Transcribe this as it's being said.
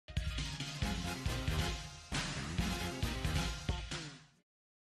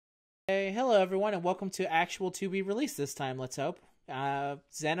Hey, hello everyone, and welcome to actual to be released this time. Let's hope.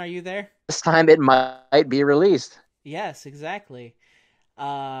 Zen, are you there? This time it might be released. Yes, exactly.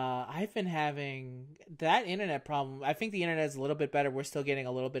 I've been having that internet problem. I think the internet is a little bit better. We're still getting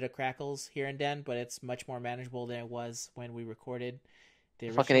a little bit of crackles here and then, but it's much more manageable than it was when we recorded the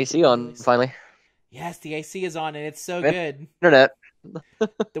Fucking original to AC be on released. finally. Yes, the AC is on, and it's so good. Internet.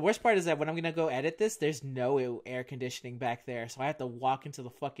 The worst part is that when I'm gonna go edit this, there's no air conditioning back there, so I have to walk into the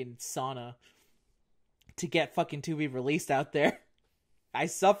fucking sauna to get fucking to be released out there. I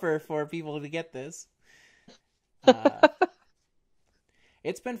suffer for people to get this. Uh,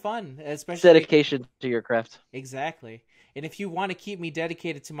 it's been fun, especially Dedication to your craft. exactly. And if you want to keep me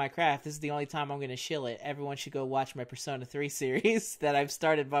dedicated to my craft, this is the only time I'm going to shill it. Everyone should go watch my Persona 3 series that I've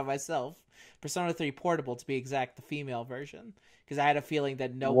started by myself. Persona 3 Portable, to be exact, the female version. Because I had a feeling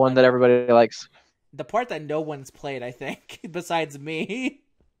that The one that everybody likes. the part that no one's played, I think, besides me.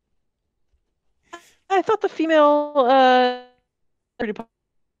 I thought the female pretty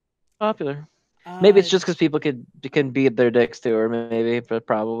popular. Maybe Uh, it's just because people can beat their dicks to her, maybe, but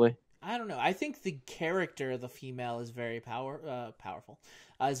probably. I don't know. I think the character of the female is very powerful.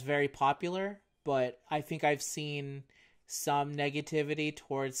 Is very popular, but I think I've seen some negativity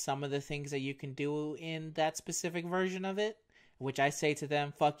towards some of the things that you can do in that specific version of it, which I say to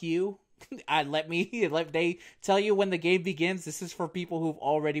them, "Fuck you." Let they tell you when the game begins. This is for people who've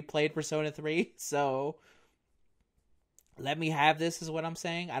already played Persona 3, so let me have this is what I'm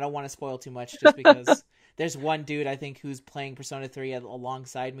saying. I don't want to spoil too much just because there's one dude I think who's playing Persona 3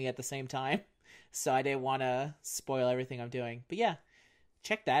 alongside me at the same time. So I didn't want to spoil everything I'm doing. But yeah,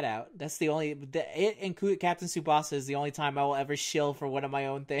 check that out. That's it and Captain Tsubasa is the only time I will ever shill for one of my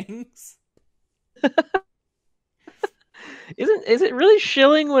own things. Is it really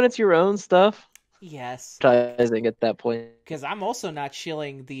shilling when it's your own stuff? Yes. Advertising at that point. Because I'm also not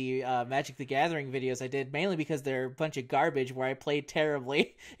shilling the Magic the Gathering videos I did, mainly because they're a bunch of garbage where I played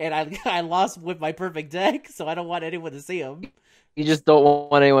terribly and I lost with my perfect deck, so I don't want anyone to see them. You just don't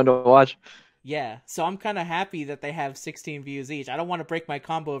want anyone to watch. Yeah, so I'm kind of happy that they have 16 views each. I don't want to break my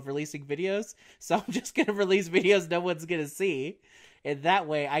combo of releasing videos, so I'm just going to release videos no one's going to see. And that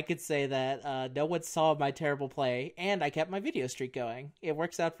way I could say that no one saw my terrible play, and I kept my video streak going. It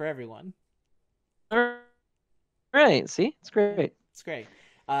works out for everyone. All right, see? It's Yeah, great. it's great.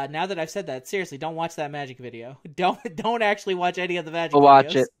 Now that I've said that, seriously, don't watch that Magic video. Don't actually watch any of the Go Magic watch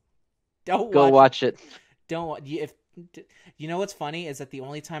videos. it. Don't Go watch it. watch it. Don't if you know what's funny is that the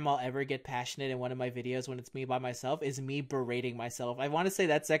only time I'll ever get passionate in one of my videos when it's me by myself is me berating myself. I want to say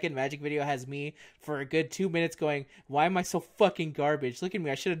that second Magic video has me for a good 2 minutes going, "Why am I so fucking garbage? Look at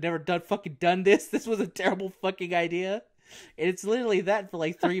me! I should have never done this. This was a terrible fucking idea." And it's literally that for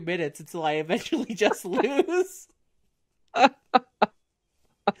like 3 minutes until I eventually just lose, and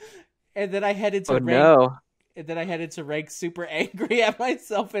then I head into Oh rank, no. and then I head into rank super angry at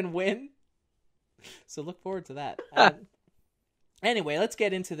myself and win. So look forward to that. Anyway, let's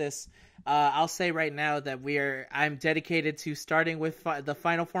get into this. I'll say right now that I'm dedicated to starting with the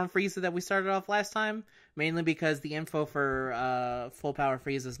final form Frieza that we started off last time, mainly because the info for full power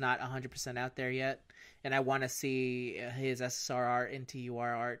Frieza is not 100% out there yet, and I want to see his SSR art and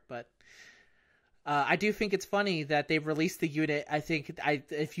TUR art. But I do think it's funny that they've released the unit.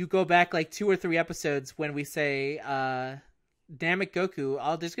 If you go back like 2 or 3 episodes when we say damn it, Goku,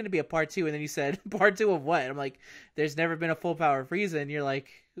 there's going to be a part two. And then you said, part two of what? I'm like, there's never been a full power Frieza. And you're like,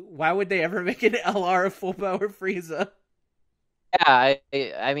 why would they ever make an LR of full power Frieza? Yeah,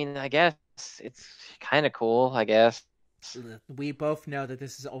 I mean, I guess it's kind of cool, I guess. We both know that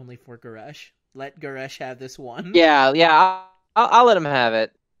this is only for Garesh. Let Garesh have this one. Yeah, yeah, I'll let him have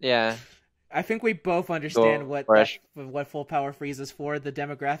it. Yeah, I think we both understand go fresh. what full power Frieza's for, the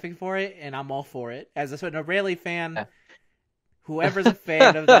demographic for it, and I'm all for it. As an Aurelia fan, Yeah. whoever's a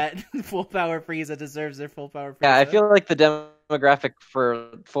fan of that full power Frieza deserves their full power Yeah, I Frieza. feel like the demographic for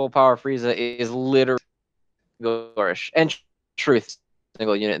full power Frieza is literally Gorish and Truth,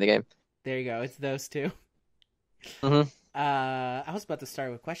 single unit in the game. There you go. It's those two. Mm-hmm. I was about to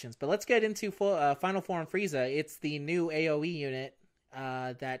start with questions, but let's get into Final Form Frieza. It's the new AOE unit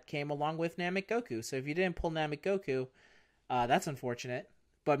that came along with Namek Goku. So if you didn't pull Namek Goku, that's unfortunate.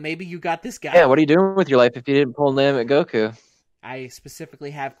 But maybe you got this Yeah, guy. what are you doing with your life if you didn't pull Namek Goku? I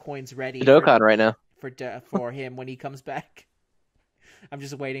specifically have coins ready Dokkan right now. for him when he comes back. I'm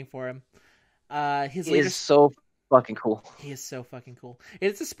just waiting for him. His He is latest so fucking cool. He is so fucking cool.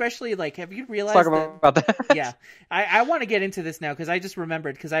 It's especially like, have you Let's realized talk that? about that. Yeah, I want to get into this now because I just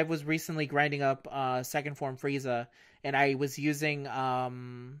remembered because I was recently grinding up second form Frieza and I was using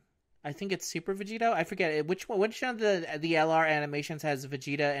I think it's Super Vegito. I forget it. Which one? Which one of the LR animations has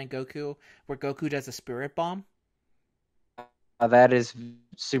Vegeta and Goku, where Goku does a spirit bomb? That is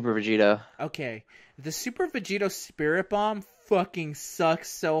Super Vegeta. Okay, the Super Vegito spirit bomb fucking sucks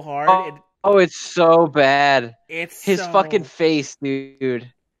so hard. Oh, it's so bad. It's His fucking so. face,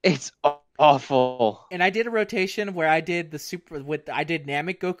 dude. It's awful. And I did a rotation where I did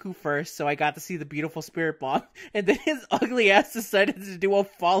Namek Goku first, so I got to see the beautiful spirit bomb, and then his ugly ass decided to do a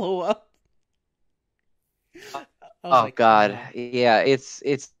follow up. I was Oh like, God, oh. yeah, it's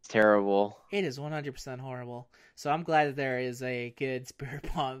terrible. It is 100% horrible. So I'm glad that there is a good Spirit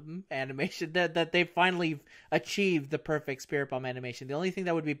Bomb animation, that they finally achieved the perfect Spirit Bomb animation. The only thing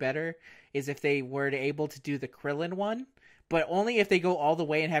that would be better is if they were able to do the Krillin one, but only if they go all the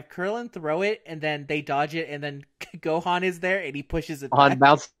way and have Krillin throw it and then they dodge it and then Gohan is there and he pushes it Han back.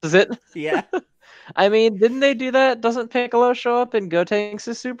 bounces it. Yeah. I mean, didn't they do that? Doesn't Piccolo show up in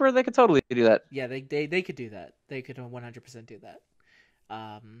Gotenks' Super? They could totally do that. Yeah, they could do that. They could 100% do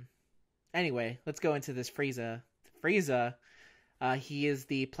that. Anyway, let's go into this Frieza. Frieza, he is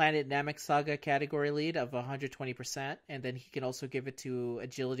the Planet Namek Saga category lead of 120%, and then he can also give it to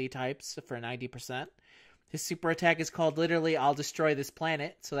agility types for 90%. His super attack is called literally "I'll destroy this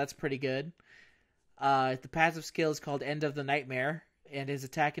planet," so that's pretty good. The passive skill is called "End of the Nightmare," and his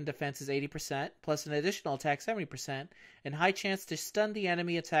attack and defense is 80%, plus an additional attack 70%, and high chance to stun the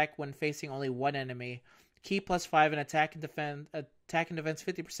enemy attack when facing only one enemy. Key +5 and attack and defense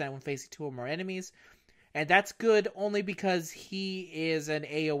 50% when facing 2 or more enemies. And that's good only because he is an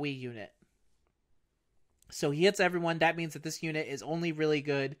AoE unit. So he hits everyone. That means that this unit is only really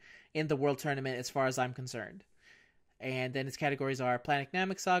good in the World Tournament as far as I'm concerned. And then his categories are Planet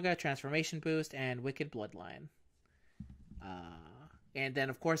Namek Saga, Transformation Boost, and Wicked Bloodline. And then,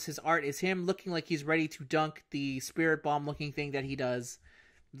 of course, his art is him looking like he's ready to dunk the Spirit Bomb looking thing that he does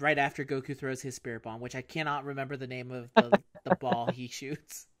right after Goku throws his Spirit Bomb, which I cannot remember the name of the ball he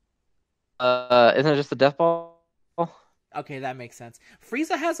shoots. Isn't it just the Death Ball? Okay, that makes sense.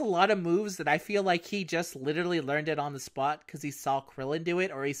 Frieza has a lot of moves that I feel like he just literally learned it on the spot because he saw Krillin do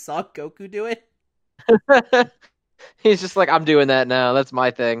it or he saw Goku do it. He's just like, I'm doing that now. That's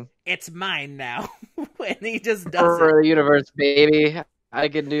my thing. It's mine now. And he just does For it. the universe, baby. I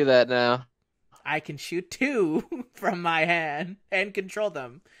can do that now. I can shoot 2 from my hand and control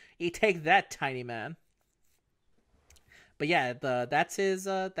them. You take that, tiny man. But yeah, that's his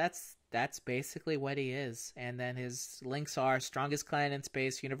that's basically what he is. And then his links are strongest clan in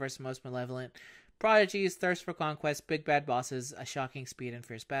space, universe most malevolent, prodigies, thirst for conquest, big bad bosses, a shocking speed and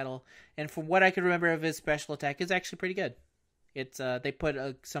fierce battle. And from what I can remember of his special attack, is actually pretty good. It's they put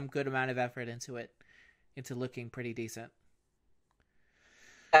some good amount of effort into it, into looking pretty decent.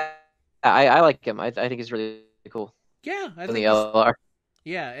 I like him. I think he's really cool. Yeah, I In think the LR.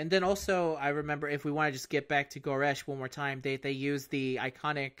 yeah, and then also I remember, if we want to just get back to Goresh one more time, they use the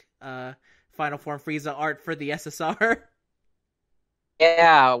iconic Final Form Frieza art for the SSR.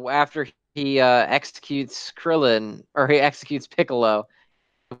 Yeah, after he executes Krillin, or he executes Piccolo,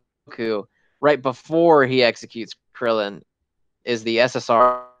 Goku, right before he executes Krillin, is the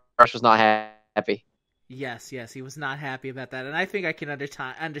SSR was not happy. Yes, he was not happy about that, and I think I can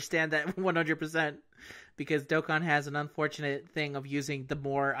understand that 100%, because Dokkan has an unfortunate thing of using the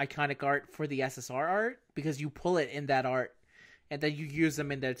more iconic art for the SSR art, because you pull it in that art, and then you use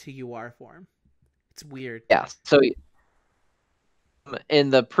them in the TUR form. It's weird. Yeah, so in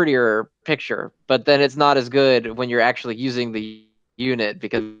the prettier picture, but then it's not as good when you're actually using the unit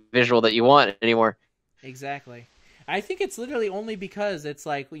because visual that you want anymore. Exactly. I think it's literally only because it's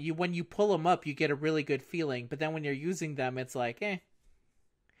like when you pull them up, you get a really good feeling, but then when you're using them, it's like,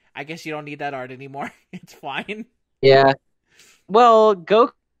 I guess you don't need that art anymore. It's fine. Yeah. Well,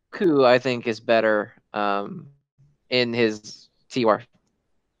 Goku, I think, is better in his TUR.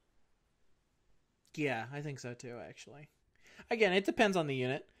 Yeah, I think so too, actually. Again, it depends on the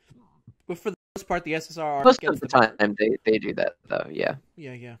unit. But for the most part, the SSR art Most gets of the better. time, they do that, though, yeah.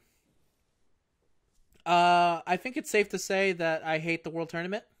 Yeah. I think it's safe to say that I hate the World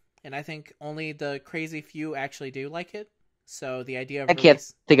Tournament, and I think only the crazy few actually do like it. So the idea of I can't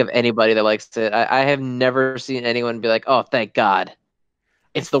think of anybody that likes it. I have never seen anyone be like, oh, thank God.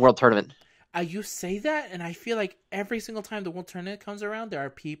 It's the World Tournament. You say that, and I feel like every single time the World Tournament comes around, there are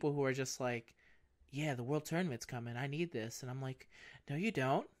people who are just like, yeah, the World Tournament's coming. I need this. And I'm like, no, you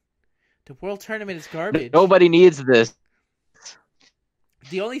don't. The World Tournament is garbage. Nobody needs this.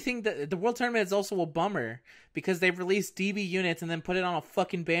 The only thing that the World Tournament is also a bummer because they've released DB units and then put it on a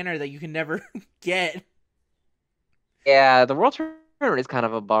fucking banner that you can never get. Yeah, the World Tournament is kind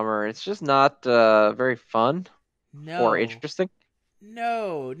of a bummer. It's just not very fun or interesting.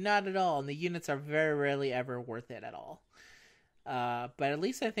 No, not at all. And the units are very rarely ever worth it at all. But at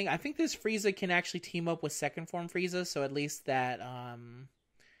least I think this Frieza can actually team up with second form Frieza, so at least that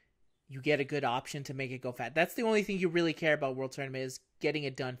you get a good option to make it go fast. That's the only thing you really care about World Tournament is getting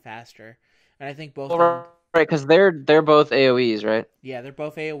it done faster. And I think both of them, Right, because they're both AoEs, right? yeah, they're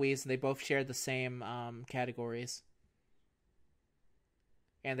both AoEs and they both share the same categories.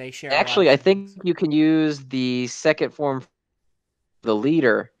 And they share a lot of Actually, I think things. you can use the second form, the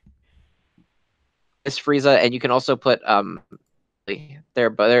leader, is Frieza, and you can also put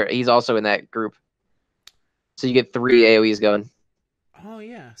he's also in that group, so you get 3 AoEs going. Oh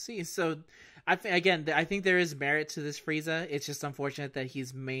yeah, see, so I think there is merit to this Frieza. It's just unfortunate that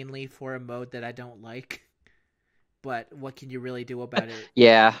he's mainly for a mode that I don't like. But what can you really do about it?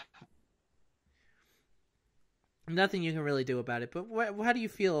 Yeah. Nothing you can really do about it. But how do you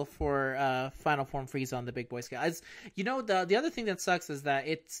feel for Final Form Frieza on the Big Boy scale? As you know, the other thing that sucks is that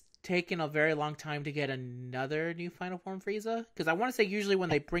it's taken a very long time to get another new Final Form Frieza. Because I want to say usually when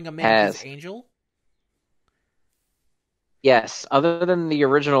they bring him in, he's Angel. Yes, other than the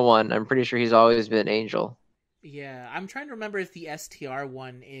original one, I'm pretty sure he's always been Angel. Yeah, I'm trying to remember if the STR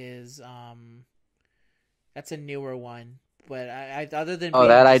one is that's a newer one. But I other than being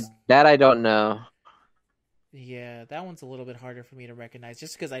that I don't know. Yeah, that one's a little bit harder for me to recognize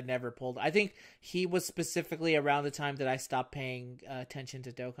just because I never pulled. I think he was specifically around the time that I stopped paying attention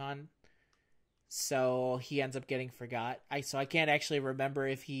to Dokkan. So he ends up getting forgot. So I can't actually remember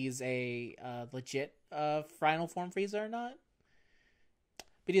if he's a legit Final Form Frieza or not.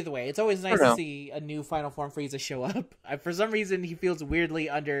 But either way, it's always nice to see a new Final Form Frieza show up. For some reason, he feels weirdly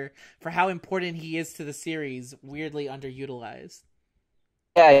for how important he is to the series, weirdly underutilized.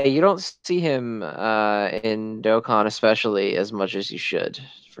 Yeah, you don't see him in Dokkan especially as much as you should,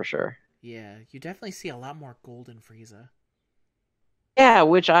 for sure. Yeah, you definitely see a lot more Golden Frieza. Yeah,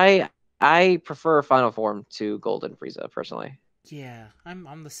 which I prefer Final Form to Golden Frieza personally. Yeah,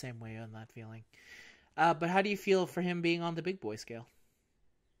 I'm the same way on that feeling. But how do you feel for him being on the big boy scale?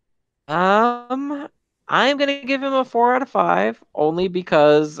 I'm gonna give him a 4 out of 5 only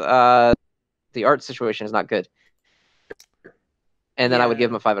because the art situation is not good. And then I would give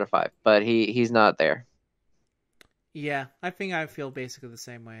him a 5 out of 5, but he's not there. Yeah, I think I feel basically the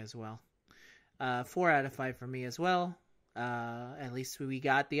same way as well. 4 out of 5 for me as well. At least we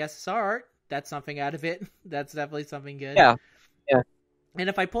got the SSR art. That's something out of it. That's definitely something good. Yeah. And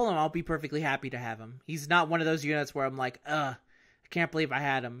if I pull him, I'll be perfectly happy to have him. He's not one of those units where I'm like, I can't believe I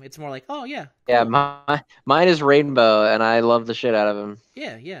had him. It's more like, oh yeah. Cool. Yeah, mine is Rainbow, and I love the shit out of him.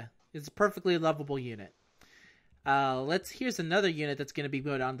 Yeah. It's a perfectly lovable unit. Here's another unit that's going to be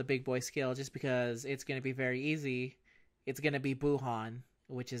put on the big boy scale just because it's going to be very easy. It's going to be Buuhan,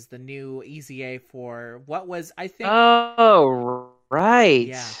 which is the new EZA for what was, I think... Oh, right.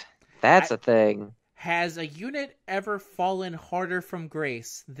 Yeah. That's a thing. Has a unit ever fallen harder from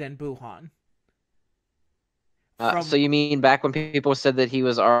grace than Buuhan? So you mean back when people said that he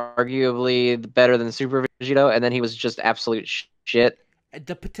was arguably better than Super Vegito, and then he was just absolute shit?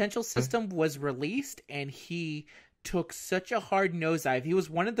 The potential system was released, and he took such a hard nosedive. He was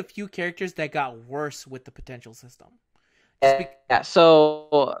one of the few characters that got worse with the potential system. Yeah,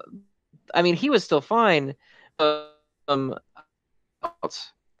 so, I mean, he was still fine.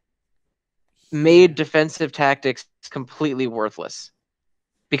 Made defensive tactics completely worthless.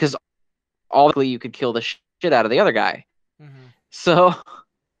 Because all you could kill the shit out of the other guy. Mm-hmm. So,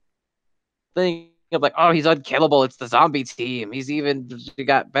 think of like, oh, he's unkillable. It's the zombie team. He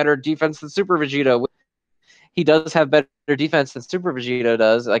got better defense than Super Vegito. He does have better defense than Super Vegito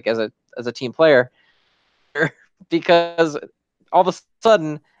does, like as a team player, because all of a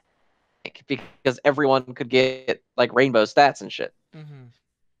sudden, because everyone could get like rainbow stats and shit. Mm-hmm.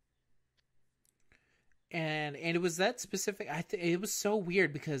 And it was that specific. It was so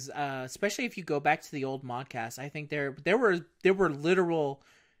weird because, especially if you go back to the old modcast, I think there were literal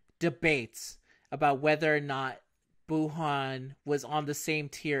debates about whether or not Buuhan was on the same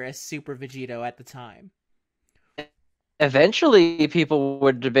tier as Super Vegito at the time. Eventually, people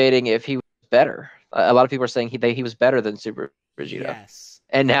were debating if he was better. A lot of people were saying he was better than Super Vegito. Yes.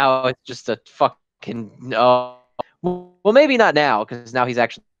 And now it's just a fucking no. Well, maybe not now because now he's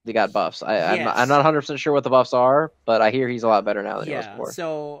actually got buffs. I'm not 100% sure what the buffs are, but I hear he's a lot better now than he was before.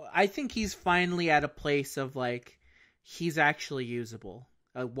 So I think he's finally at a place of like he's actually usable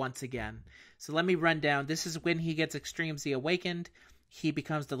once again. So let me run down. This is when he gets Extreme Z Awakened. He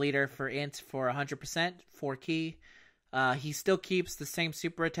becomes the leader for Int for 100%, 4 key. He still keeps the same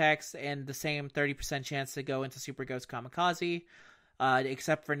super attacks and the same 30% chance to go into Super Ghost Kamikaze.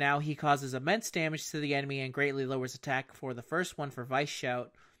 Except for now, he causes immense damage to the enemy and greatly lowers attack for the first one for Vice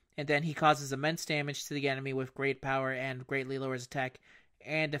Shout. And then he causes immense damage to the enemy with great power and greatly lowers attack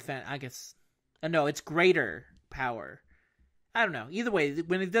and defense. I guess. No, it's greater power. I don't know. Either way,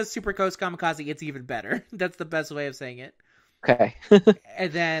 when it does Super Coast Kamikaze, it's even better. That's the best way of saying it. Okay.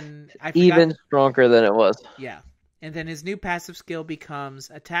 And then I forgot, even stronger than it was. Yeah. And then his new passive skill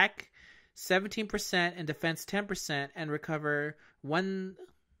becomes attack 17% and defense 10% and recover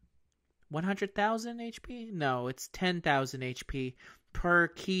 100,000 HP? No, it's 10,000 HP per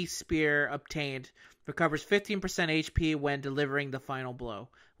key spear obtained. Recovers 15% HP when delivering the final blow,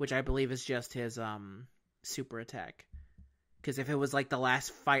 which I believe is just his super attack. Because if it was like the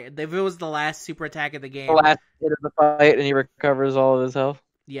last fight, if it was the last super attack of the game, The last hit of the fight, and he recovers all of his health.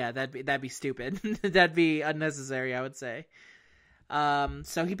 Yeah, that'd be stupid. That'd be unnecessary, I would say.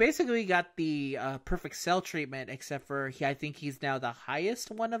 So he basically got the perfect cell treatment, except for I think he's now the highest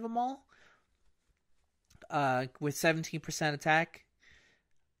one of them all. With 17% attack.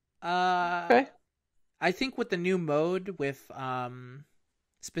 Okay. I think with the new mode, with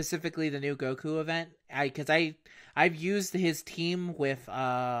specifically the new Goku event, because I've used his team with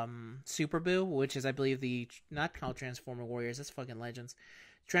Super Buu, which is I believe the not called Transformer Warriors, that's fucking Legends.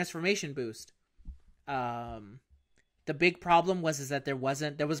 Transformation boost. The big problem was that there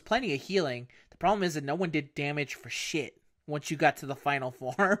was plenty of healing. The problem is that no one did damage for shit once you got to the final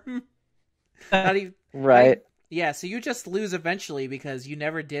form. Not even, right. Yeah, so you just lose eventually because you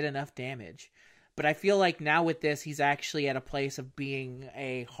never did enough damage. But I feel like now with this, he's actually at a place of being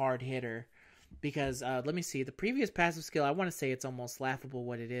a hard hitter. Because, let me see, the previous passive skill, I want to say it's almost laughable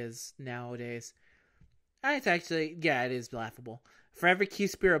what it is nowadays. It's actually, yeah, it is laughable. For every key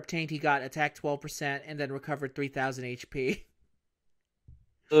spear obtained, he got attack 12% and then recovered 3,000 HP.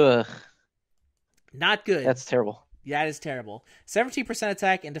 Ugh. Not good. That's terrible. That is terrible. 17%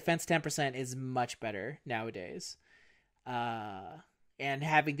 attack and defense 10% is much better nowadays. And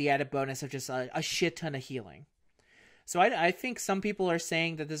having the added bonus of just a shit ton of healing. So I think some people are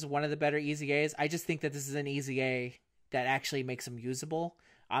saying that this is one of the better Easy A's. I just think that this is an Easy A that actually makes him usable.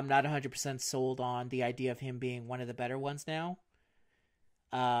 I'm not 100% sold on the idea of him being one of the better ones now.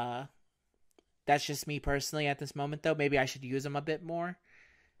 That's just me personally at this moment, though. Maybe I should use him a bit more.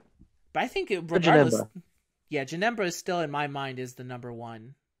 But I think regardless... Yeah, Janemba is still, in my mind, is the number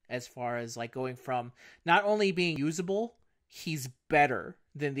one as far as like going from not only being usable, he's better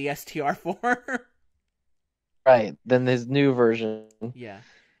than the STR4. Right, than his new version. Yeah.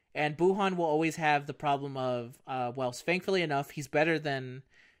 And Buuhan will always have the problem of, well, thankfully enough, he's better than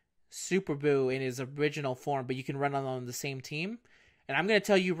Super Buu in his original form, but you can run on the same team. And I'm going to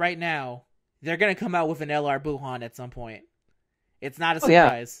tell you right now, they're going to come out with an LR Buuhan at some point. It's not a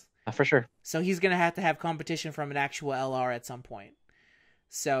surprise. Yeah. For sure. So he's going to have competition from an actual LR at some point.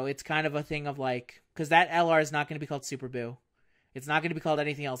 So it's kind of a thing of like... Because that LR is not going to be called Super Buu. It's not going to be called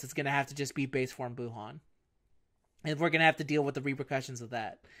anything else. It's going to have to just be base form Buuhan. And we're going to have to deal with the repercussions of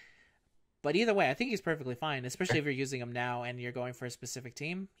that. But either way, I think he's perfectly fine. Especially if you're using him now and you're going for a specific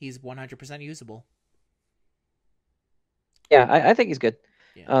team. He's 100% usable. Yeah, I think he's good.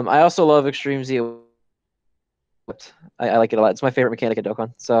 Yeah. I also love Extreme Z. I like it a lot. It's my favorite mechanic in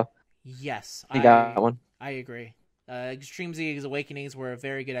Dokkan. So yes, I got one. I agree. Extreme Z's Awakenings were a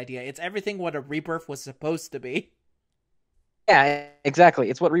very good idea. It's everything what a Rebirth was supposed to be. Yeah, exactly.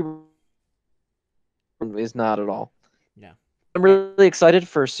 It's what Rebirth is not at all. Yeah. I'm really excited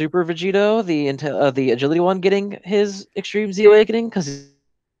for Super Vegito, the agility one, getting his Extreme Z Awakening because he's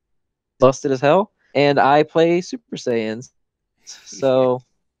busted as hell. And I play Super Saiyans. So...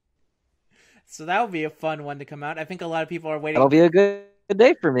 So that would be a fun one to come out. I think a lot of people are waiting. That'll be a good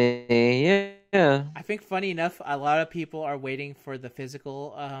day for me. Yeah. I think, funny enough, a lot of people are waiting for the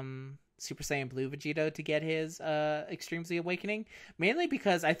physical Super Saiyan Blue Vegito to get his Extreme Z Awakening. Mainly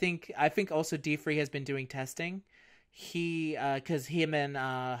because I think also D-Free has been doing testing. Because him and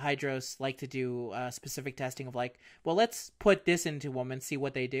Hydros like to do specific testing of like, well, let's put this into them and see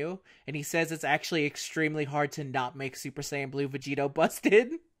what they do. And he says it's actually extremely hard to not make Super Saiyan Blue Vegito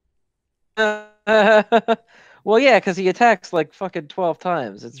busted. Well, yeah, because he attacks like fucking 12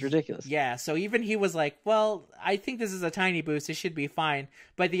 times. It's ridiculous. Yeah, so even he was like, well, I think this is a tiny boost. It should be fine.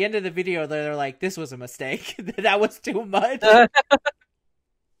 By the end of the video, they're like, this was a mistake. That was too much.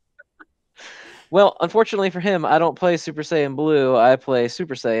 Well, unfortunately for him, I don't play Super Saiyan Blue. I play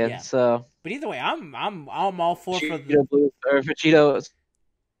Super Saiyan. Yeah. So, but either way, I'm all for Vegito Blue or Vegito.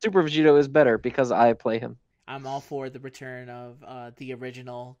 Super Vegito is better because I play him. I'm all for the return of the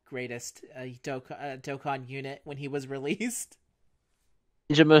original greatest Dokkan unit when he was released.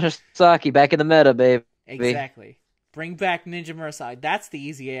 Ninja Murasaki back in the meta, baby. Exactly. Bring back Ninja Murasaki. That's the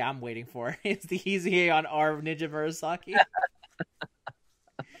easy A I'm waiting for. It's the easy A on our Ninja Murasaki.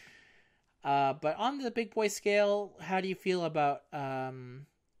 But on the big boy scale, how do you feel about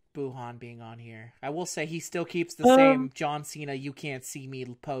Buuhan being on here? I will say he still keeps the same John Cena "you can't see me"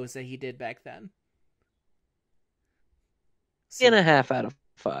 pose that he did back then. 3.5 out of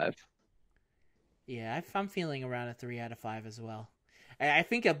 5. Yeah, I'm feeling around a 3 out of 5 as well. I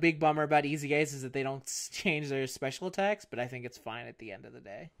think a big bummer about Easy A's is that they don't change their special attacks, but I think it's fine at the end of the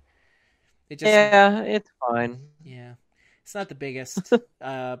day. Yeah, it's fine. Yeah, it's not the biggest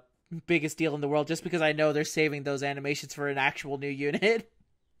biggest deal in the world, just because I know they're saving those animations for an actual new unit.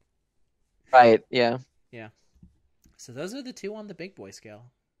 Right, yeah. Yeah. So those are the two on the big boy scale.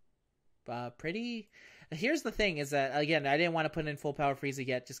 Pretty... Here's the thing, is that, again, I didn't want to put in full power Frieza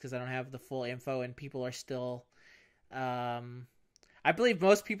yet, just because I don't have the full info, and people are still... I believe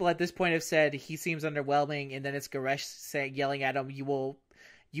most people at this point have said he seems underwhelming, and then it's Garesh yelling at him, you will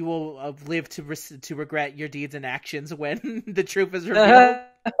live to regret your deeds and actions when the truth is revealed.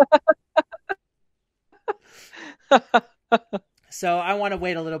 So I want to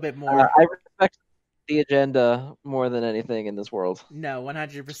wait a little bit more. I respect the agenda more than anything in this world. No,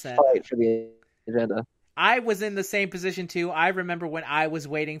 100%. Fight for the agenda. I was in the same position too. I remember when I was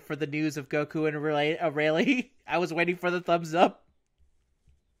waiting for the news of Goku and Rayleigh. I was waiting for the thumbs up.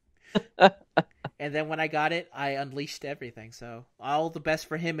 And then when I got it, I unleashed everything. So all the best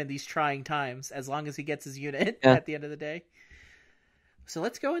for him in these trying times, as long as he gets his unit at the end of the day. So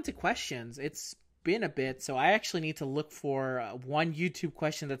let's go into questions. It's been a bit, so I actually need to look for one YouTube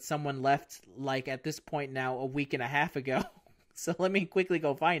question that someone left, like, at this point now, a week and a half ago. So let me quickly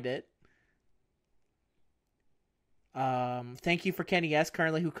go find it. Thank you for Kenny S.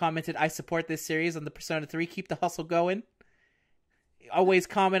 currently, who commented, I support this series on the Persona 3. Keep the hustle going. Always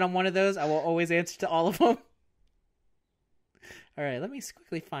comment on one of those. I will always answer to all of them. All right, let me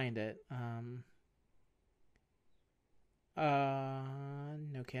quickly find it.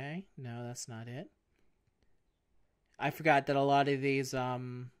 Okay. No, that's not it. I forgot that a lot of these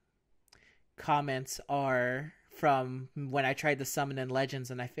comments are from when I tried to summon in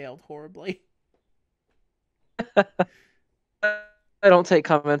Legends and I failed horribly. I don't take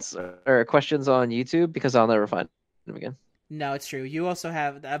comments or questions on YouTube because I'll never find them again. No, it's true. You also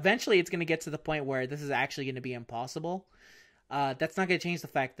have... Eventually, it's going to get to the point where this is actually going to be impossible. That's not going to change the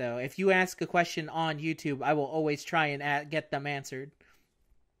fact, though. If you ask a question on YouTube, I will always try and get them answered.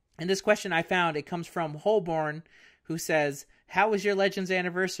 And this question I found, it comes from Holborn, who says, how was your Legends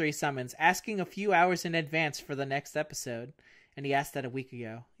anniversary summons? Asking a few hours in advance for the next episode. And he asked that a week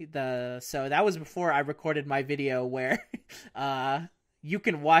ago. So that was before I recorded my video where... you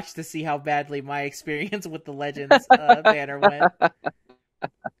can watch to see how badly my experience with the Legends banner went.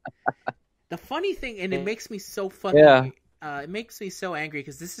 The funny thing, and it makes me so fucking... it makes me so angry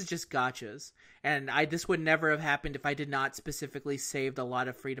because this is just gachas. And this would never have happened if I did not specifically saved a lot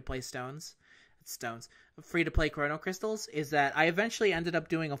of free-to-play free-to-play Chrono Crystals, is that I eventually ended up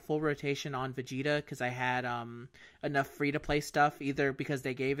doing a full rotation on Vegeta because I had enough free-to-play stuff, either because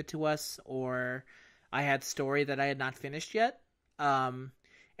they gave it to us or I had story that I had not finished yet. And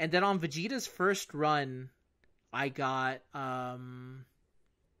then on Vegeta's first run, I got Vegeta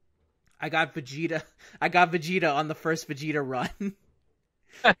on the first Vegeta run.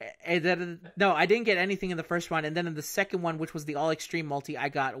 And then, no, I didn't get anything in the first one. And then in the second one, which was the All Extreme Multi, I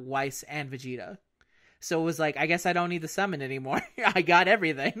got Weiss and Vegeta. So it was like, I guess I don't need the summon anymore. I got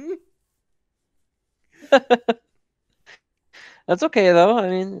everything. That's okay, though. I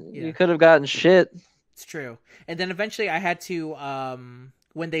mean, you could have gotten shit. It's true. And then eventually I had to,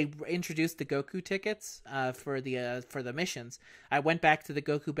 when they introduced the Goku tickets for the missions, I went back to the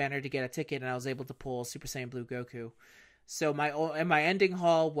Goku banner to get a ticket, and I was able to pull Super Saiyan Blue Goku. So my ending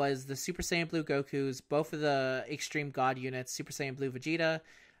haul was the Super Saiyan Blue Gokus, both of the Extreme God units, Super Saiyan Blue Vegeta,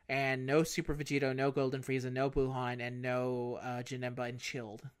 and no Super Vegito, no Golden Frieza, no Buuhan, and no Janemba and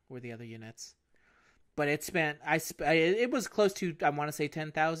Chilled were the other units. But it was close to, I want to say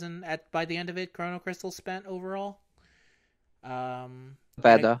 10,000 by the end of it. Chrono Crystal spent overall. Bad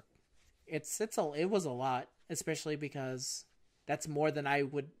though. It was a lot, especially because that's more than I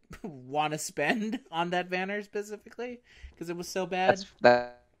would want to spend on that banner specifically because it was so bad.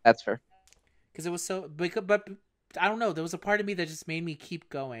 That's fair. Because it was so, but I don't know. There was a part of me that just made me keep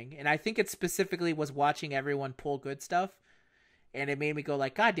going, and I think it specifically was watching everyone pull good stuff. And it made me go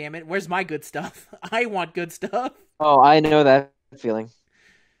like, God damn it, where's my good stuff? I want good stuff. Oh, I know that feeling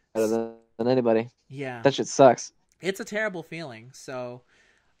better than anybody. Yeah. That shit sucks. It's a terrible feeling. So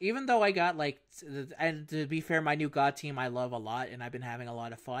even though I got and to be fair, my new God team I love a lot and I've been having a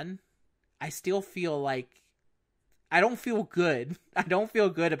lot of fun, I still feel like I don't feel good. I don't feel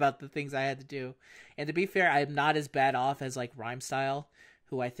good about the things I had to do. And to be fair, I'm not as bad off as like Rhyme Style,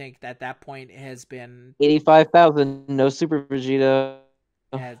 who I think at that point has been 85,000, no Super Vegito.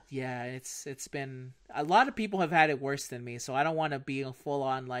 yeah, it's been a lot of people have had it worse than me, so I don't want to be full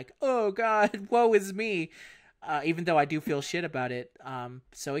on like, oh god, woe is me. Even though I do feel shit about it,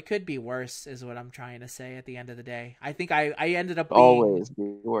 so it could be worse, is what I'm trying to say. At the end of the day, I think I ended up being Always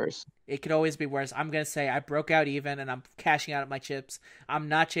be worse. It could always be worse. I'm gonna say I broke out even, and I'm cashing out at my chips. I'm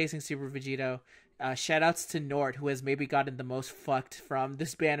not chasing Super Vegito. Shoutouts to Nort, who has maybe gotten the most fucked from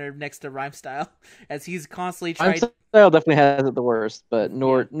this banner next to Rhyme Style, as he's constantly tried. Rhyme Style definitely has it the worst, but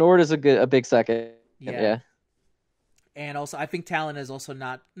Nort is a big second. Yeah. And also, I think Talon is also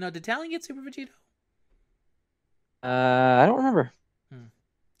not. No, did Talon get Super Vegito? I don't remember.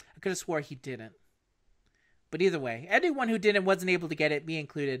 I could have swore he didn't. But either way, anyone who didn't wasn't able to get it, me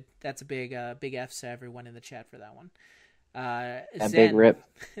included. That's a big F to everyone in the chat for that one. Zen, big rip.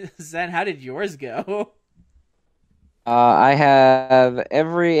 Zen, how did yours go? I have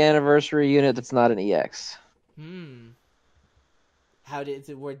every anniversary unit that's not an EX. Where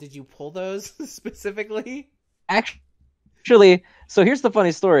did you pull those specifically? Actually, so here's the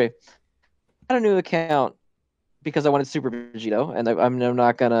funny story. I had a new account because I wanted Super Vegito, and I'm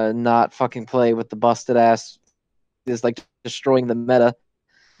not gonna not fucking play with the busted ass is like destroying the meta.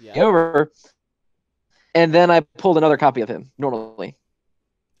 Yeah. Over. And then I pulled another copy of him normally.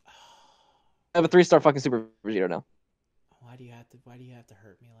 I have a 3-star fucking Super Vegito now. Why do you have to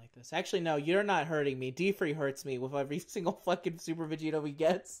hurt me like this? Actually, no, you're not hurting me. D-Free hurts me with every single fucking Super Vegito he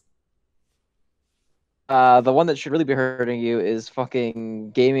gets. The one that should really be hurting you is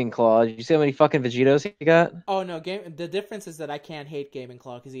fucking Gaming Claw. Did you see how many fucking Vegitos he got? Oh no, the difference is that I can't hate Gaming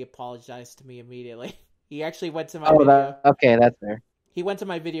Claw because he apologized to me immediately. He actually went to my video. Okay, that's fair. He went to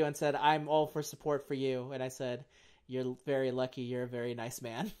my video and said, "I'm all for support for you," and I said, "You're very lucky. You're a very nice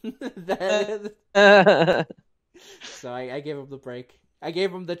man." So I gave him the break. I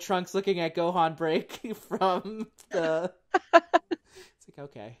gave him the Trunks looking at Gohan break from the. It's like,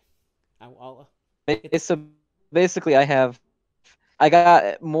 okay, I'll. So basically, I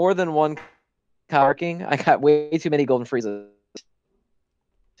got more than one King. I got way too many Golden Frieza.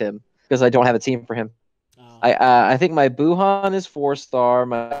 Him because I don't have a team for him. Oh. I think my Buuhan is 4-star.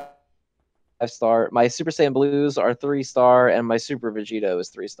 My 5-star. My Super Saiyan Blues are 3-star, and my Super Vegito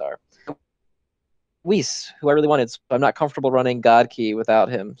is 3-star. Whis, who I really wanted, so I'm not comfortable running God Key without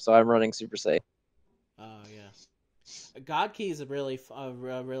him, so I'm running Super Saiyan. Oh yeah, God Key is a really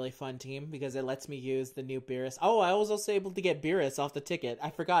fun team because it lets me use the new Beerus. Oh, I was also able to get Beerus off the ticket. I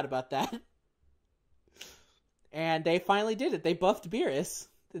forgot about that. And they finally did it. They buffed Beerus.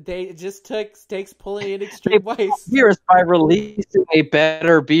 They just takes pulling in Extreme Weiss. Beerus by releasing a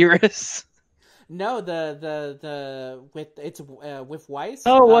better Beerus. No, with Weiss.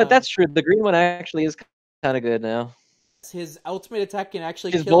 Oh, well, that's true. The green one actually is kind of good now. His ultimate attack can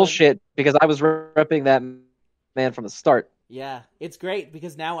actually kill bullshit him. Because I was repping that man from the start. Yeah, it's great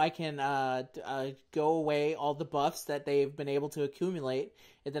because now I can go away all the buffs that they've been able to accumulate,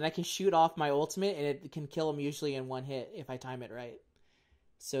 and then I can shoot off my ultimate, and it can kill him usually in one hit if I time it right.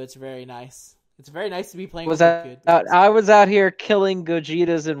 So it's very nice. It's very nice to be playing with good. I was out here killing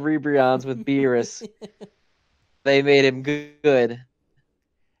Gogetas and Rebrions with Beerus. They made him good.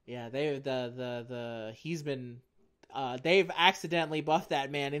 Yeah, he's been they've accidentally buffed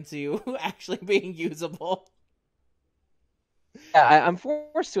that man into actually being usable. Yeah, I'm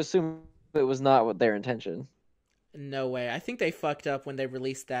forced to assume it was not their intention. No way. I think they fucked up when they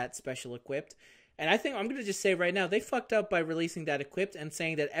released that special equipped. And I think I'm going to just say right now, they fucked up by releasing that equipped and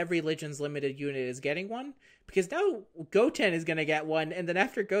saying that every Legends Limited unit is getting one. Because now Goten is going to get one, and then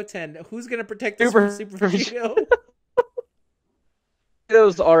after Goten, who's going to protect us from Super Vegito?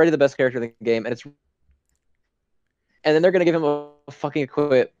 Vegito's already the best character in the game, and then they're going to give him a fucking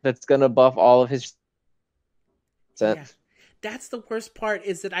equip that's going to buff all of his sets. Yeah. That's the worst part,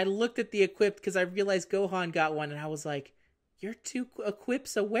 is that I looked at the equipped because I realized Gohan got one, and I was like, you're 2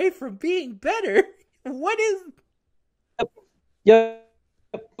 equips away from being better. What is... Yep.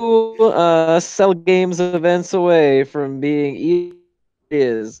 Cell Games events away from being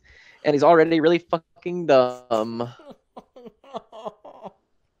is. And he's already really fucking dumb.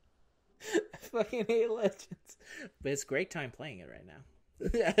 I fucking hate Legends. But it's a great time playing it right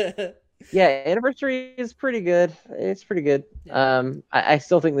now. Yeah, Anniversary is pretty good. It's pretty good. Yeah. I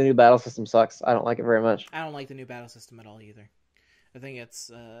still think the new battle system sucks. I don't like it very much. I don't like the new battle system at all either. I think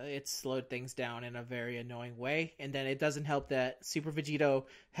it's slowed things down in a very annoying way, and then it doesn't help that Super Vegito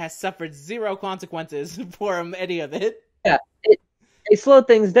has suffered 0 consequences for any of it. Yeah, they slowed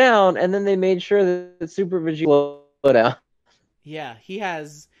things down, and then they made sure that Super Vegito down. Yeah, he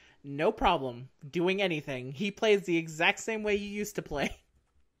has no problem doing anything. He plays the exact same way he used to play.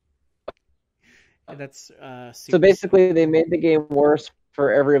 And that's So super. basically, they made the game worse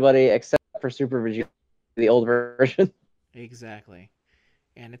for everybody except for Super Vegeta, the old version. Exactly.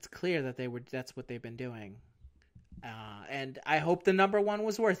 And it's clear that that's what they've been doing. And I hope the number one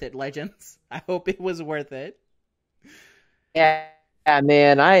was worth it, Legends. I hope it was worth it. Yeah,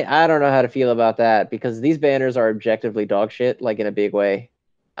 man, I don't know how to feel about that because these banners are objectively dog shit, like in a big way.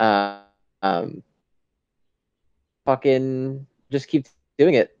 Uh, um, fucking just keep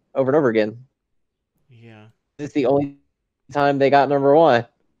doing it over and over again. Yeah. It's the only time they got number one.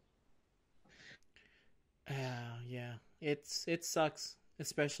 Yeah. It sucks,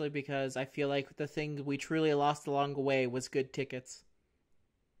 especially because I feel like the thing we truly lost along the way was good tickets.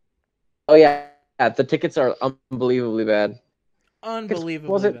 Oh yeah, the tickets are unbelievably bad. Was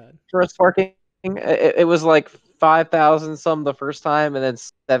Unbelievably it bad. first sparking? It was like 5,000 some the first time, and then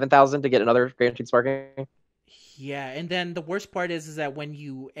 7,000 to get another guaranteed sparking. Yeah, and then the worst part is that when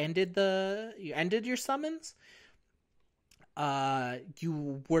you ended your summons,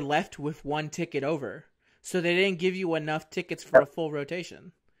 you were left with one ticket over. So they didn't give you enough tickets for a full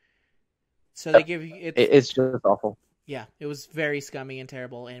rotation. So they give you It's just awful. Yeah, it was very scummy and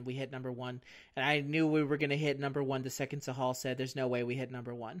terrible, and we hit number one. And I knew we were gonna hit number one the second Sahal said there's no way we hit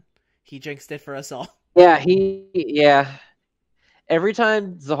number one. He jinxed it for us all. Yeah. Every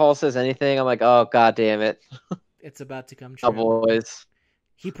time Zahal says anything, I'm like, oh god damn it. It's about to come Oh true. boys.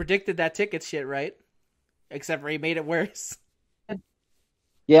 He predicted that ticket shit, right? Except for he made it worse.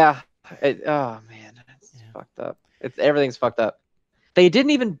 Yeah. Oh man, it's fucked up. Everything's fucked up. They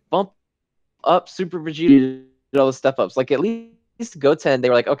didn't even bump up Super Vegeta did all the step ups. Like at least Goten, they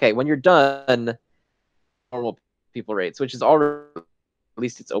were like, okay, when you're done, normal people rates, which is already at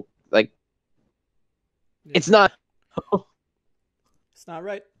least it's like it's not. It's not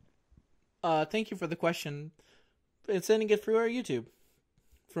right. Thank you for the question. It's sending it through our YouTube.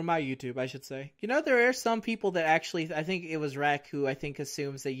 From my YouTube, I should say. You know, there are some people that actually, I think it was Rack who I think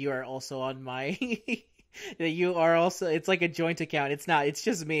assumes that you are also on my, that you are also, it's like a joint account. It's not, it's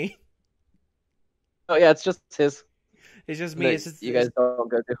just me. Oh yeah, it's just his. It's just me. It's just, you guys don't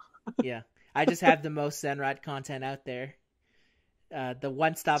go to. Yeah. I just have the most Zenrot content out there. The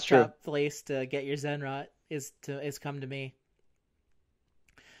one-stop shop place to get your Zenrot is come to me.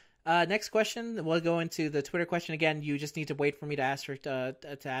 Next question, we'll go into the Twitter question again. You just need to wait for me to ask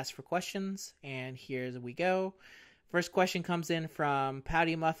for questions, and here we go. First question comes in from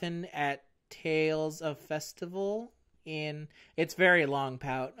Pouty Muffin at Tales of Festival. It's very long,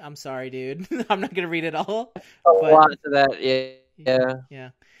 Pout. I'm sorry, dude. I'm not gonna read it all. A lot to that, yeah.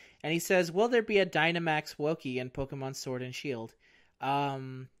 And he says, "Will there be a Dynamax Wokey in Pokemon Sword and Shield?"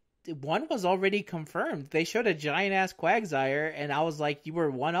 One was already confirmed. They showed a giant ass Quagsire, and I was like, "You were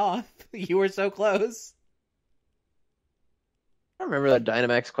one off. You were so close." I remember that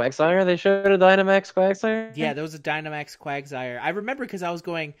Dynamax Quagsire. They showed a Dynamax Quagsire. Yeah, there was a Dynamax Quagsire. I remember because I was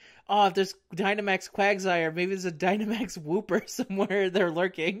going, "Oh, if there's Dynamax Quagsire, maybe there's a Dynamax Wooper somewhere. They're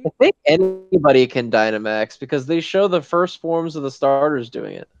lurking." I think anybody can Dynamax because they show the first forms of the starters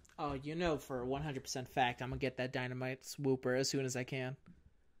doing it. Oh, you know for 100% fact, I'm gonna get that Dynamax Wooper as soon as I can.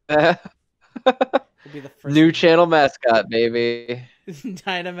 It'll be the first new channel mascot, baby.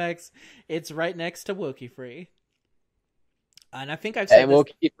 Dynamax. It's right next to Wokey Free. And I think I've said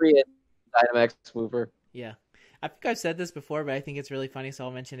Wokey Free and Dynamax Wooper. Yeah. I think I've said this before, but I think it's really funny, so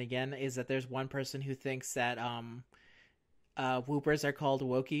I'll mention again, is that there's one person who thinks that Woopers are called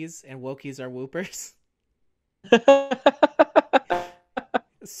Wokies and Wokies are Woopers.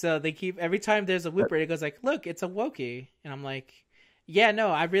 So they keep, every time there's a Wooper, it goes like, "Look, it's a Wokey." And I'm like, "Yeah, no,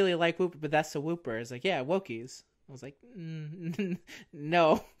 I really like Wooper, but that's a Wooper." It's like, "Yeah, Wokies." I was like,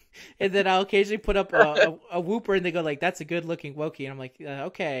 "No." And then I'll occasionally put up a Wooper, and they go like, "That's a good looking Wokey." And I'm like,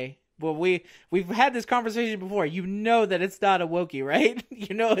 "Okay, well we've had this conversation before. You know that it's not a Wokey, right?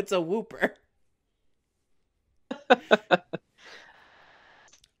 You know it's a Wooper."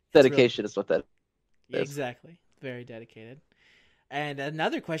 Dedication is what that is. Exactly, very dedicated. And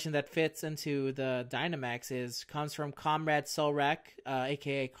another question that fits into the Dynamax comes from Comrade Solrak,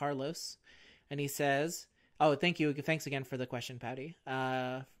 aka Carlos, and he says, "Oh, thank you, thanks again for the question, Pouty.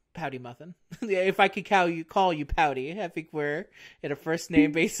 Pouty Muffin. If I could call you Pouty, I think we're at a first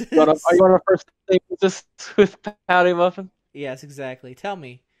name basis." Are you on a first name basis with Pouty Muffin? Yes, exactly. Tell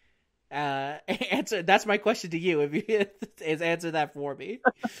me. Answer. That's my question to you. If you answer that for me.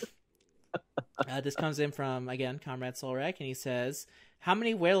 This comes in from, again, Comrade Solrak, and he says, "How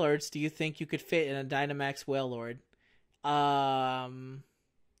many Wailords do you think you could fit in a Dynamax Wailord?" I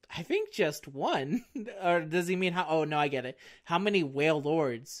I think just one. Or does he mean how? Oh no, I get it. How many whale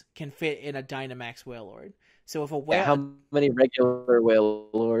lords can fit in a Dynamax whale lord? So if a whale How many regular whale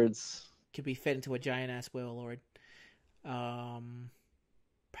lords could be fit into a giant ass whale lord,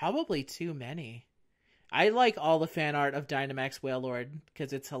 probably too many. I like all the fan art of Dynamax Whale Lord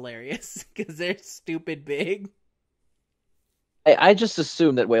because it's hilarious because they're stupid big. I just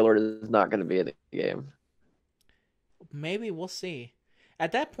assume that Wailord is not going to be in the game. Maybe we'll see.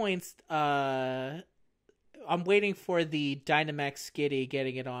 At that point, I'm waiting for the Dynamax Skitty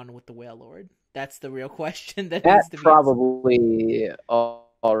getting it on with the Whale Lord. That's the real question that needs to be probably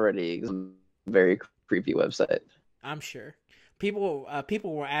already a very creepy website. I'm sure. People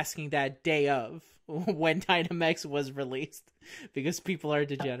were asking that day of when Dynamax was released because people are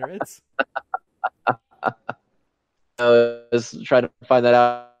degenerates. Let's try to find that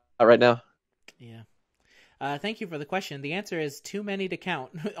out right now. Yeah. Thank you for the question. The answer is too many to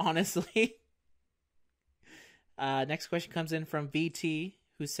count, honestly. Next question comes in from VT,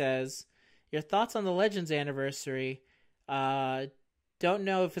 who says, "Your thoughts on the Legends anniversary? Don't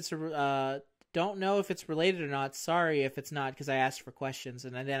know if it's related or not. Sorry if it's not, because I asked for questions,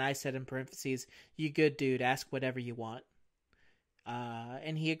 and then I said in parentheses, 'You good dude, ask whatever you want.'"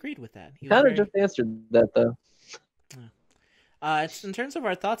 And he agreed with that. He kind of just answered that though. In terms of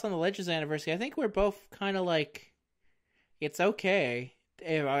our thoughts on the Legends anniversary, I think we're both kind of like, it's okay.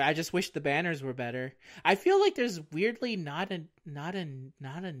 I just wish the banners were better. I feel like there's weirdly not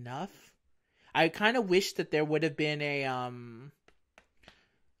enough. I kind of wish that there would have been a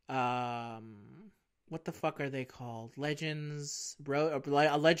what the fuck are they called? Legends Road,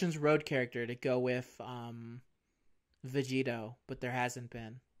 a Legends Road character to go with Vegito, but there hasn't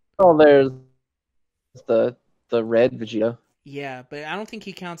been. Oh, there's the red Vegito. Yeah, but I don't think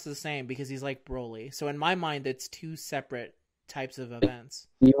he counts the same because he's like Broly. So in my mind, it's two separate types of events.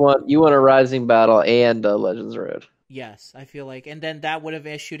 You want a Rising Battle and a Legends Road. Yes, I feel like, and then that would have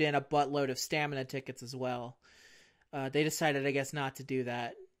issued in a buttload of stamina tickets as well. They decided, I guess, not to do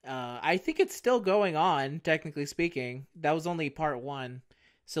that. I think it's still going on, technically speaking. That was only part 1.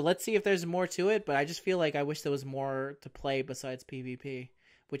 So let's see if there's more to it, but I just feel like I wish there was more to play besides PvP,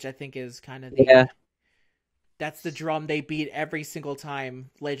 which I think is kind of the... Yeah. That's the drum they beat every single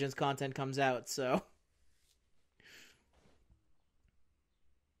time Legends content comes out, so...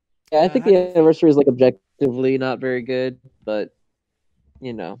 Yeah, I think the anniversary is like objectively not very good, but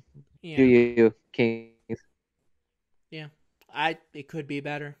you know, yeah. Do you, Kings? Yeah, it could be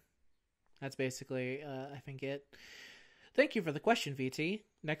better. That's basically, I think it. Thank you for the question, VT.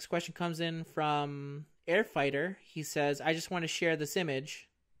 Next question comes in from Airfighter. He says, "I just want to share this image,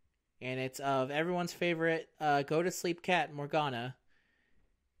 and it's of everyone's favorite go to sleep cat, Morgana.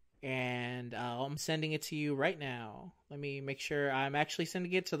 And I'm sending it to you right now. Let me make sure I'm actually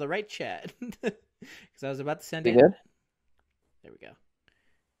sending it to the right chat because I was about to send it. Good? There we go.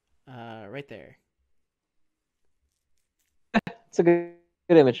 Right there. It's a good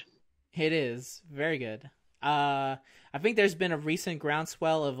image. It is very good. I think there's been a recent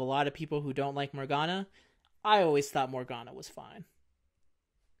groundswell of a lot of people who don't like Morgana. I always thought Morgana was fine.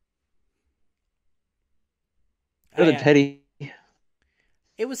 Teddy.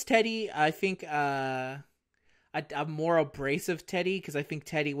 It was Teddy. I think a more abrasive Teddy, because I think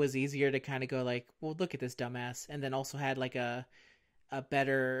Teddy was easier to kind of go like, well, look at this dumbass, and then also had like a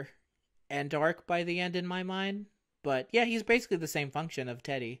better end arc by the end in my mind. But yeah, he's basically the same function of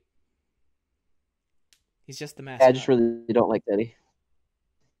Teddy. He's just the mascot. I just really don't like Teddy.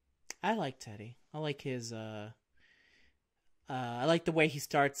 I like Teddy. I like his I like the way he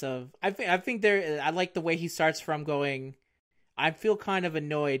starts I like the way he starts from going, I feel kind of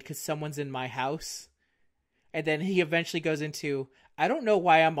annoyed because someone's in my house. And then he eventually goes into, I don't know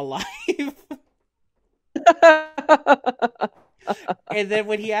why I'm alive. And then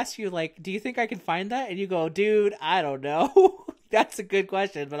when he asks you, like, do you think I can find that? And you go, dude, I don't know. That's a good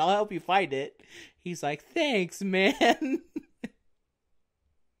question, but I'll help you find it. He's like, thanks, man.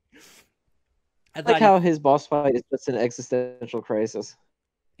 I like how his boss fight is just an existential crisis.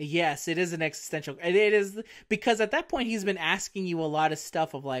 Yes, it is an existential. It is because at that point he's been asking you a lot of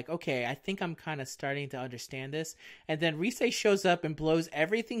stuff of like, okay, I think I'm kind of starting to understand this. And then Rise shows up and blows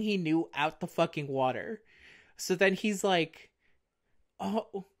everything he knew out the fucking water. So then he's like,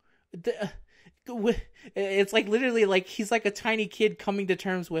 oh, it's like literally like he's like a tiny kid coming to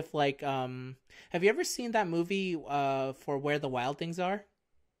terms with like, have you ever seen that movie for Where the Wild Things Are?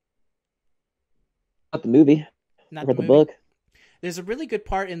 Not the movie. Not the movie? book. There's a really good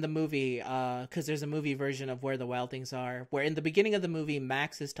part in the movie, because there's a movie version of Where the Wild Things Are, where in the beginning of the movie,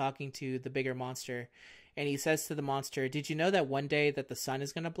 Max is talking to the bigger monster, and he says to the monster, "Did you know that one day that the sun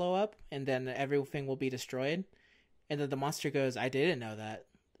is going to blow up and then everything will be destroyed?" And then the monster goes, "I didn't know that.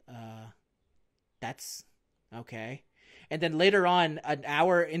 That's okay." And then later on, an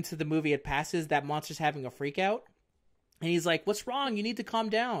hour into the movie, it passes, that monster's having a freak out. And he's like, "What's wrong? You need to calm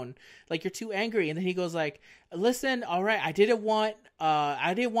down. Like, you're too angry." And then he goes like, "Listen, all right, I didn't want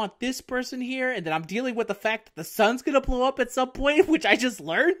this person here. And then I'm dealing with the fact that the sun's going to blow up at some point," which I just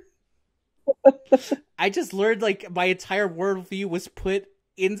learned. I just learned like my entire worldview was put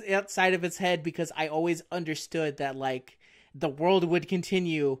outside of his head because I always understood that like the world would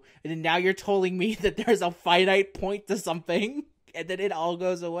continue. And then now you're telling me that there's a finite point to something and then it all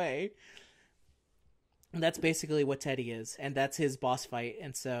goes away. And that's basically what Teddy is, and that's his boss fight.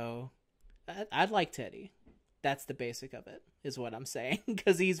 And so I'd like Teddy. That's the basic of it, is what I'm saying,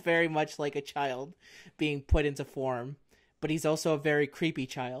 because he's very much like a child being put into form, but he's also a very creepy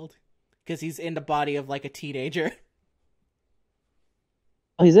child because he's in the body of like a teenager.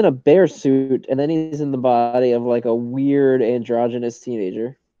 He's in a bear suit, and then he's in the body of like a weird androgynous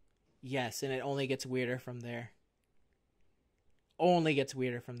teenager. Yes, and it only gets weirder from there. Only gets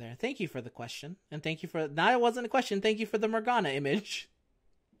weirder from there. Thank you for the question. And thank you for... Now it wasn't a question. Thank you for the Morgana image.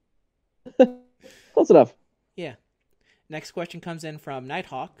 Close enough. Yeah. Next question comes in from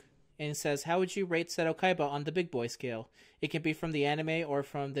Nighthawk. And it says, how would you rate Seto Kaiba on the big boy scale? It can be from the anime or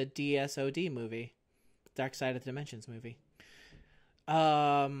from the DSOD movie. Dark Side of the Dimensions movie.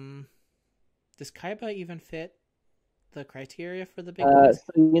 Does Kaiba even fit the criteria for the big boy scale?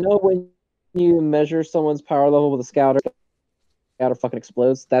 So you know when you measure someone's power level with a scouter fucking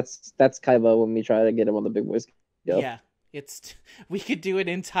explodes? That's Kaiba when we try to get him on the big boy scale. Yeah. We could do an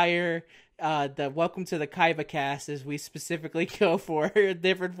entire the Welcome to the Kaiba cast as we specifically go for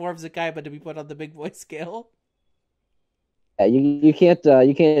different forms of Kaiba to be put on the big boy scale. Yeah, you can't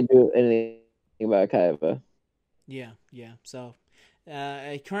do anything about Kaiba. Yeah. So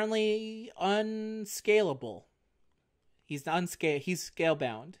currently unscalable. He's scale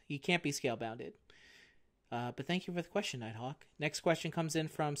bound. He can't be scale bounded. But thank you for the question, Nighthawk. Next question comes in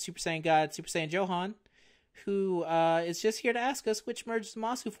from Super Saiyan God, Super Saiyan Johan, who is just here to ask us which Merge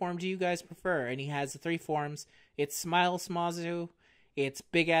Zamasu form do you guys prefer? And he has the 3 forms. It's Smile Zamasu, it's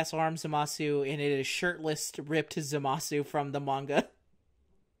Big Ass Arm Zamasu, and it is Shirtless Ripped Zamasu from the manga.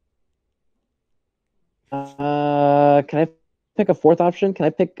 Can I pick a 4th option? Can I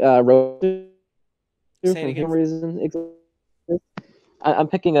pick Rosu? Say it again. For some reason. I'm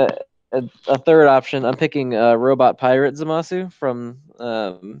picking a 3rd option. I'm picking Robot Pirate Zamasu from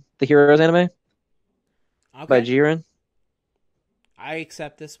the Heroes anime. Okay. By Jiren. I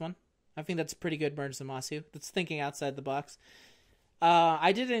accept this one. I think that's a pretty good Merge Zamasu. That's thinking outside the box.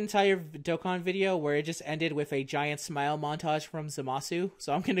 I did an entire Dokkan video where it just ended with a giant smile montage from Zamasu,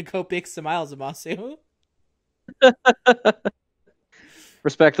 so I'm gonna go pick Smile Zamasu.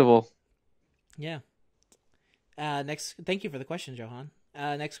 Respectable. Yeah. Next, thank you for the question, Johan.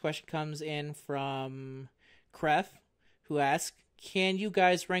 Next question comes in from Kref, who asks, "Can you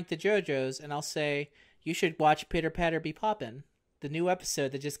guys rank the JoJos?" And I'll say, you should watch Pitter Patter Be Poppin', the new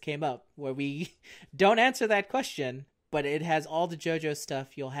episode that just came up, where we don't answer that question, but it has all the JoJo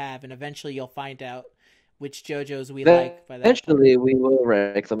stuff you'll have, and eventually you'll find out which JoJos we like. By that eventually, we will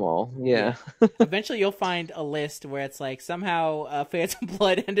rank them all. Yeah. Eventually, you'll find a list where it's like somehow Phantom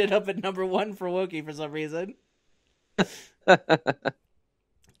Blood ended up at number 1 for Wokey for some reason.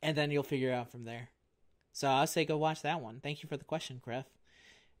 And then you'll figure out from there. So I'll say go watch that one. Thank you for the question, Kref.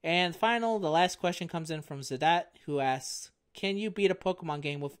 And the last question comes in from Zadat, who asks, can you beat a Pokemon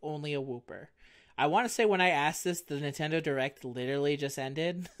game with only a Wooper? I want to say when I asked this, the Nintendo Direct literally just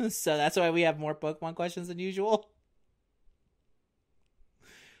ended. So that's why we have more Pokemon questions than usual.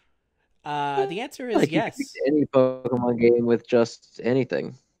 The answer is yes. You can beat any Pokemon game with just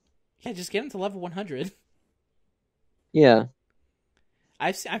anything. Yeah, just get him to level 100. Yeah.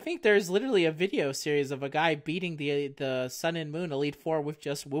 I think there's literally a video series of a guy beating the Sun and Moon Elite Four with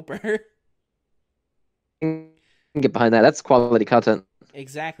just Wooper. I can get behind that. That's quality content.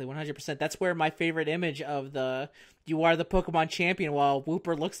 Exactly, 100%. That's where my favorite image of the "you are the Pokemon champion" while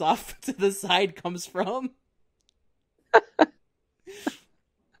Wooper looks off to the side comes from.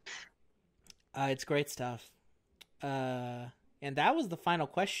 It's great stuff. And that was the final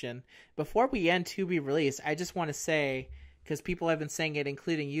question. Before we end To Be Released, I just want to say, because people have been saying it,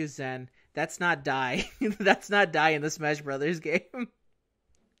 including you, Zen, that's not Die. That's not Die in the Smash Brothers game.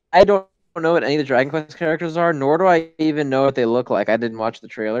 I don't know what any of the Dragon Quest characters are, nor do I even know what they look like. I didn't watch the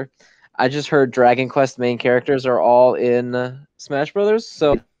trailer. I just heard Dragon Quest main characters are all in Smash Brothers,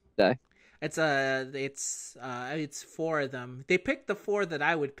 so Die. It's 4 of them. They picked the 4 that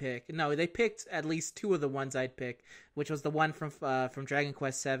I would pick. No, they picked at least 2 of the ones I'd pick, which was the one from Dragon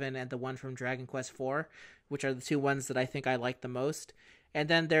Quest VII and the one from Dragon Quest IV, which are the 2 ones that I think I like the most. And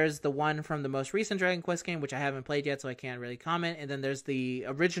then there's the one from the most recent Dragon Quest game, which I haven't played yet, so I can't really comment. And then there's the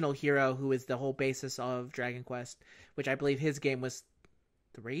original hero, who is the whole basis of Dragon Quest, which I believe his game was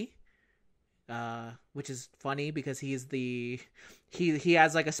 3. Which is funny because he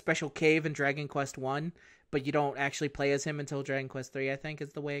has like a special cave in Dragon Quest 1, but you don't actually play as him until Dragon Quest 3, I think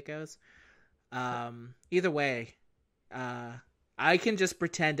is the way it goes. Either way, I can just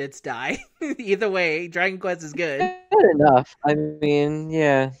pretend it's Dai. Either way, Dragon Quest is good. Good enough. I mean,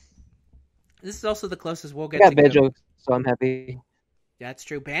 yeah. This is also the closest we'll get got to Banjo, so I'm happy. Yeah, that's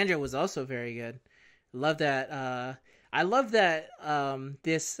true. Banjo was also very good. Love that. I love that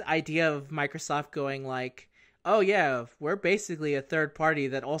this idea of Microsoft going like, oh yeah, we're basically a third party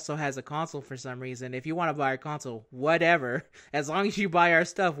that also has a console for some reason. If you want to buy our console, whatever. As long as you buy our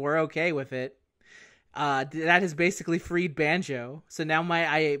stuff, we're okay with it. That has basically freed Banjo. So now my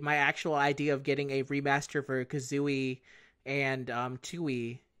actual idea of getting a remaster for Kazooie and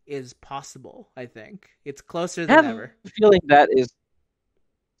Tui is possible, I think. It's closer than ever. I have a feeling that is...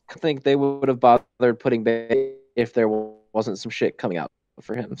 I think they would have bothered putting Banjo if there wasn't some shit coming out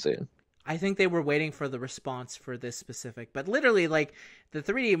for him soon. I think they were waiting for the response for this specific, but literally, like, the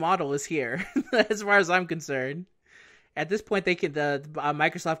 3D model is here, as far as I'm concerned. At this point, they could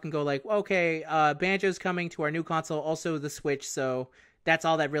Microsoft can go like, okay, Banjo's coming to our new console, also the Switch, so that's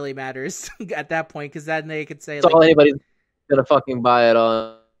all that really matters at that point, because then they could say, that's like, all anybody's gonna fucking buy it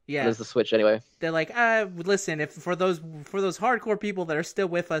on. Yeah, is the Switch anyway. They're like, listen, if for those hardcore people that are still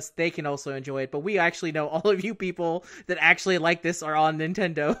with us, they can also enjoy it. But we actually know all of you people that actually like this are on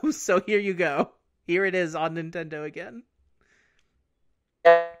Nintendo. So here you go. Here it is on Nintendo again.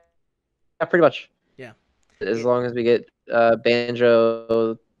 Yeah, pretty much. Yeah. As long as we get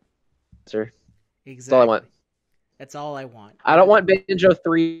Banjo, sir. Exactly. That's all I want. That's all I want. I don't want Banjo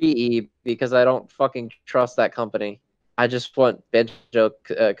 3E because I don't fucking trust that company. I just want Banjo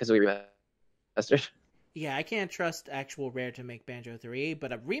Kazooie remastered. Yeah, I can't trust actual Rare to make Banjo 3,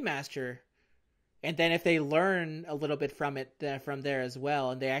 but a remaster, and then if they learn a little bit from it from there as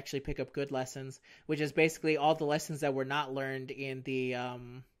well, and they actually pick up good lessons, which is basically all the lessons that were not learned in the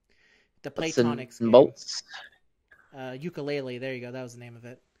Playtonics game. Bolts? Ukulele, there you go, that was the name of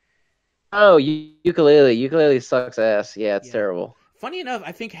it. Oh, Ukulele. Ukulele sucks ass. Yeah, it's terrible. Funny enough,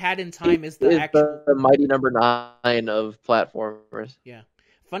 I think Hat in Time is the mighty number 9 of platformers. Yeah.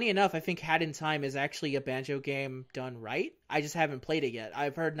 Funny enough, I think Hat in Time is actually a Banjo game done right. I just haven't played it yet.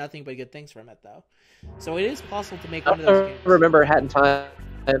 I've heard nothing but good things from it, though. So it is possible to make one of those games. I remember Hat in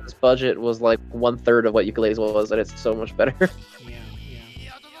Time's budget was like 1/3 of what Ukulele's was, and it's so much better. Yeah.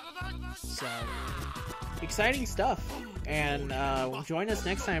 So, exciting stuff. And join us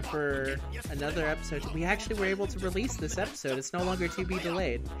next time for another episode. We actually were able to release this episode. It's no longer to be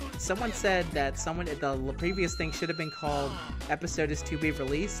delayed. Someone said that the previous thing should have been called episode is to be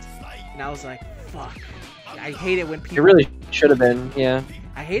released. And I was like, fuck. I hate it when people... It really should have been, yeah.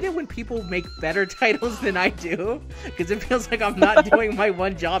 I hate it when people make better titles than I do. Because it feels like I'm not doing my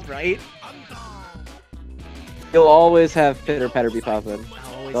one job right. You'll always have Pitter Patter be poppin'.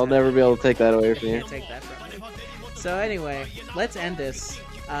 They'll never be able to take that away from you. Can't take that from me. So anyway, let's end this.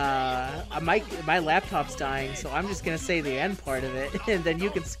 My laptop's dying, so I'm just gonna say the end part of it, and then you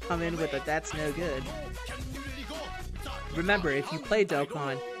can come in with a "that's no good." Remember, if you play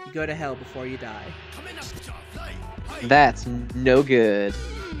Dokkan, you go to hell before you die. That's no good.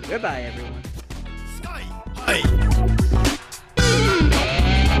 Goodbye, everyone.